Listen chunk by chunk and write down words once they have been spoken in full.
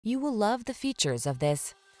You will love the features of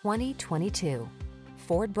this 2022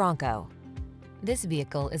 Ford Bronco. This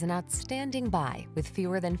vehicle is an outstanding buy with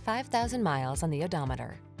fewer than 5,000 miles on the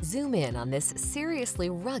odometer. Zoom in on this seriously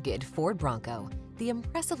rugged Ford Bronco, the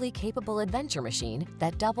impressively capable adventure machine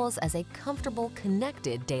that doubles as a comfortable,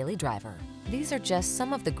 connected daily driver. These are just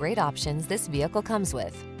some of the great options this vehicle comes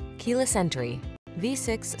with: keyless entry,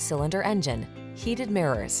 V6 cylinder engine, heated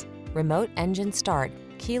mirrors, remote engine start,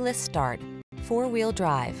 keyless start, four-wheel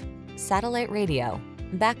drive, satellite radio,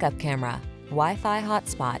 backup camera, Wi-Fi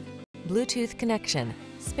hotspot, Bluetooth connection.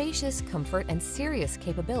 Spacious comfort and serious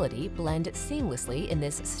capability blend seamlessly in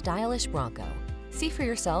this stylish Bronco. See for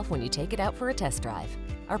yourself when you take it out for a test drive.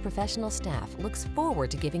 Our professional staff looks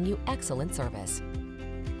forward to giving you excellent service.